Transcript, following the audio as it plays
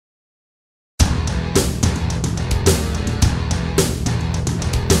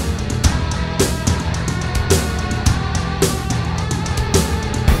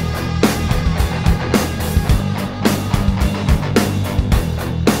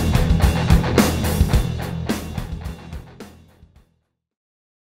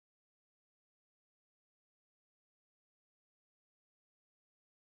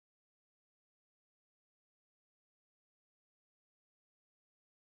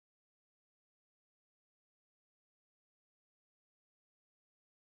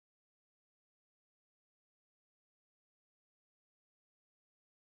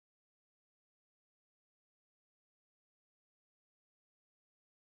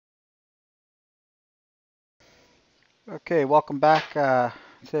Okay, welcome back.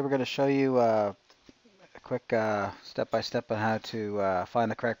 Today we're going to show you a quick step-by-step on how to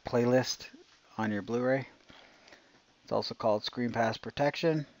find the correct playlist on your Blu-ray. It's also called screen pass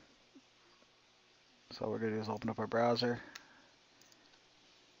protection. So what we're going to do is open up our browser,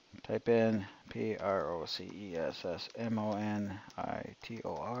 type in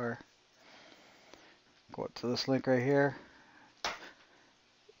PROCESSMONITOR, go to this link right here,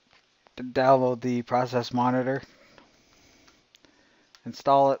 to download the process monitor,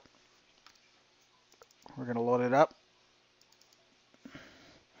 install it. We're going to load it up.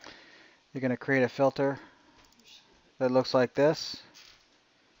 You're going to create a filter that looks like this.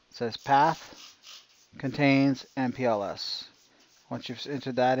 It says path contains mpls. Once you've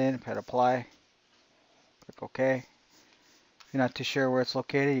entered that in, hit apply, click OK. If you're not too sure where it's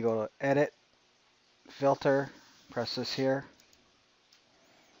located, you go to edit, filter, press this here.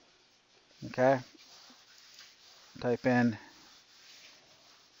 Okay. Type in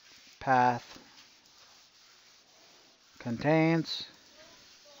path contains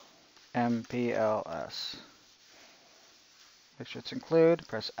mpls. Make sure it's include,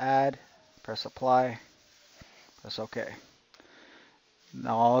 press add, press apply, press OK.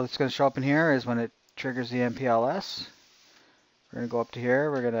 Now all that's going to show up in here is when it triggers the mpls. We're going to go up to here,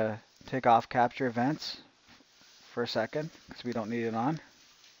 we're going to take off capture events for a second because we don't need it on.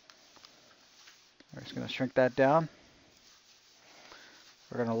 We're just going to shrink that down.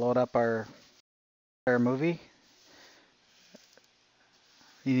 We're going to load up our movie.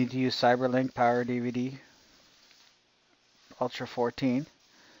 You need to use CyberLink Power DVD Ultra 14.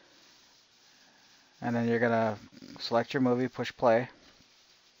 And then you're going to select your movie, push play.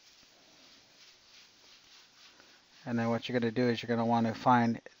 And then what you're going to do is you're going to want to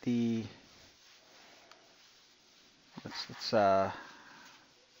find the,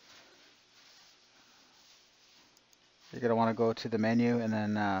 you're going to want to go to the menu and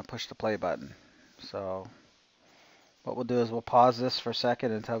then push the play button. So what we'll do is we'll pause this for a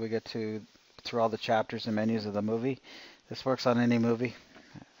second until we get through all the chapters and menus of the movie. This works on any movie.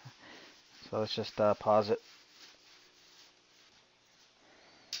 So let's just pause it.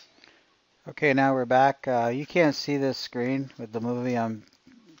 Okay, now we're back. You can't see this screen with the movie. I'm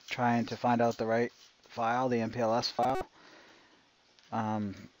trying to find out the right file, the mpls file.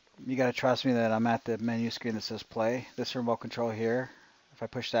 You gotta trust me that I'm at the menu screen that says play. This remote control here, if I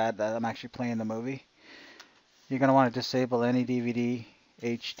push that I'm actually playing the movie. You're gonna want to disable any DVD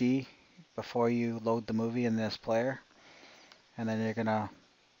HD before you load the movie in this player. And then you're gonna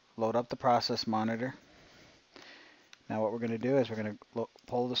load up the process monitor. Now what we're gonna do is we're gonna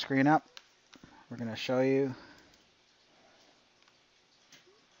pull the screen up. We're going to show you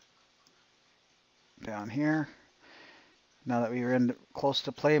down here. Now that we are in close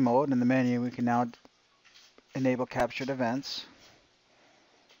to play mode in the menu, we can now enable captured events.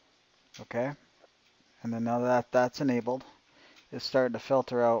 Okay. And then now that that's enabled, it's starting to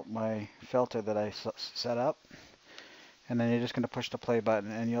filter out my filter that I set up. And then you're just going to push the play button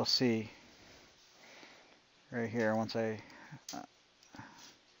and you'll see right here once I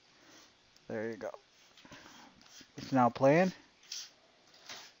there you go. It's now playing.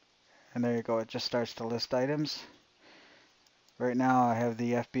 And there you go. It just starts to list items. Right now I have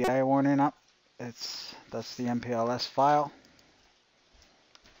the FBI warning up. That's the mpls file.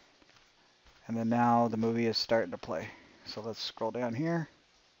 And then now the movie is starting to play. So let's scroll down here.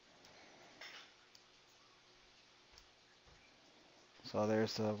 So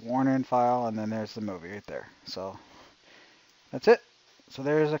there's the warning file and then there's the movie right there. So that's it. So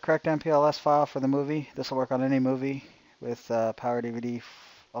there's a correct mpls file for the movie. This will work on any movie with Power DVD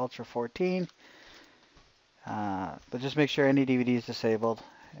Ultra 14. But just make sure any DVD is disabled,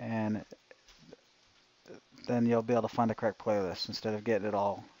 and then you'll be able to find the correct playlist instead of getting it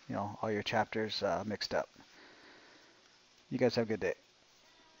all, all your chapters mixed up. You guys have a good day.